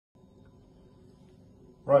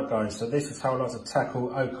Right guys, so this is how I like to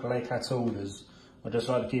tackle Oak Lake at Alders. I just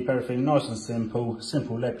like to keep everything nice and simple.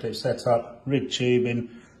 Simple lead clip setup, rig tubing,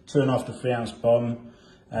 2.5 to 3 ounce bomb,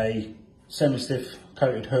 a semi-stiff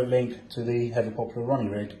coated hook link to the heavy popular Ronnie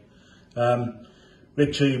rig.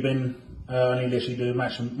 Rig tubing, I only literally do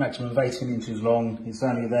maximum of 18 inches long. It's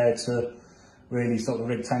only there to really stop the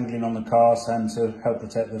rig tangling on the cast and to help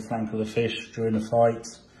protect the flank of the fish during the fight.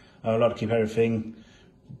 I like to keep everything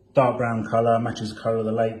dark brown colour, matches the colour of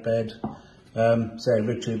the lake bed. So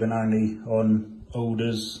rig tubing only on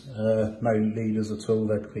Alders, no leaders at all,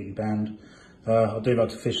 they're completely banned. I do like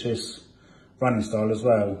to fish this running style as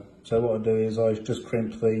well. So what I do is I just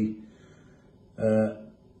crimp the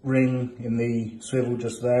ring in the swivel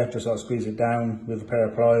just there, just like squeeze it down with a pair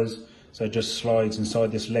of pliers, so it just slides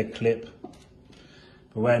inside this leg clip.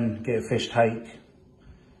 But when get a fish take,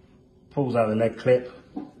 pulls out the leg clip,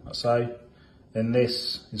 like so, then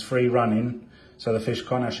this is free running, so the fish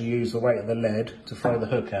can't actually use the weight of the lead to throw the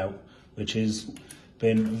hook out, which has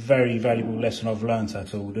been a very valuable lesson I've learnt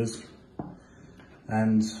at Alders.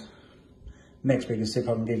 And next biggest tip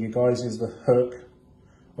I can give you guys is the hook.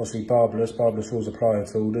 Obviously barbless rules apply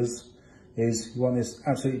at Alders, is you want this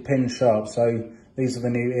absolutely pin sharp. So these are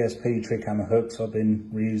the new ESP trick hammer hooks I've been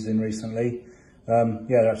reusing recently. Yeah,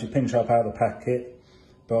 they're actually pin sharp out of the packet,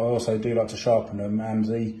 but I also do like to sharpen them, and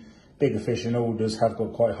the bigger fish in Alders have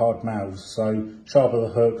got quite hard mouths, so sharper the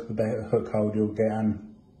hook, the better hook hold you'll get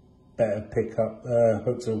and better pick up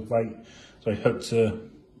hook to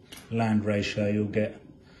land ratio you'll get.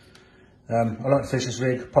 I like to fish this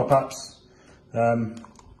rig pop-ups.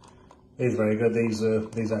 These are very good. These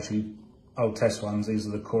are actually old test ones. These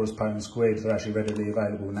are the chorus potent squid. They're actually readily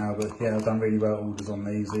available now, but yeah, I've done really well at Alders on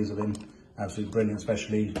these. These have been absolutely brilliant,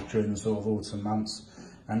 especially during the sort of autumn months.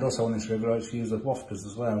 And also on this rig, I like to use the wafters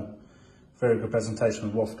as well. Very good presentation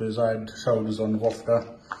of wafters. I had shoulders on the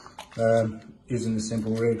wafter using this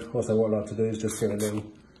simple rig. Also what I like to do is just get a little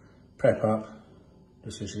prep up,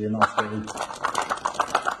 just literally a nice little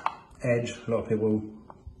edge. A lot of people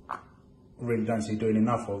really don't see doing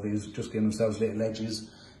enough of is just giving themselves little edges.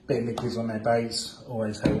 Bit of liquids on their baits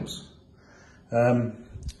always helps.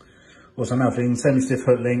 Also another thing, semi-stiff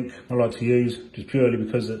hook link I like to use, just purely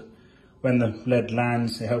because when the lead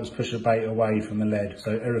lands, it helps push the bait away from the lead.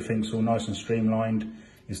 So everything's all nice and streamlined,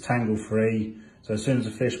 it's tangle free. So as soon as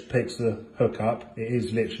the fish picks the hook up, it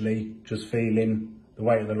is literally just feeling the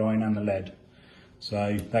weight of the line and the lead.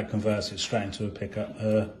 So that converts it straight into a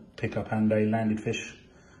pickup and a landed fish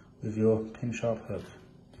with your pin sharp hook.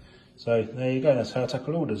 So there you go, that's how I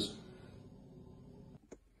tackle Alders.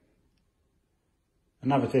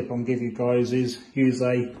 Another tip I'm give you guys is use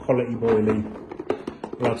a quality boilie.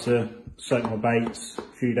 I like to soak my baits a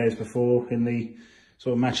few days before in the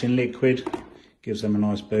sort of matching liquid. Gives them a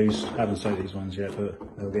nice boost. I haven't soaked these ones yet, but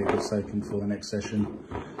they'll get a good soaking for the next session.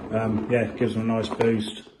 Yeah, gives them a nice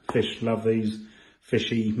boost. Fish love these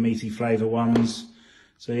fishy, meaty flavour ones.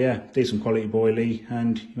 So yeah, decent quality boilie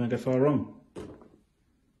and you won't go far wrong.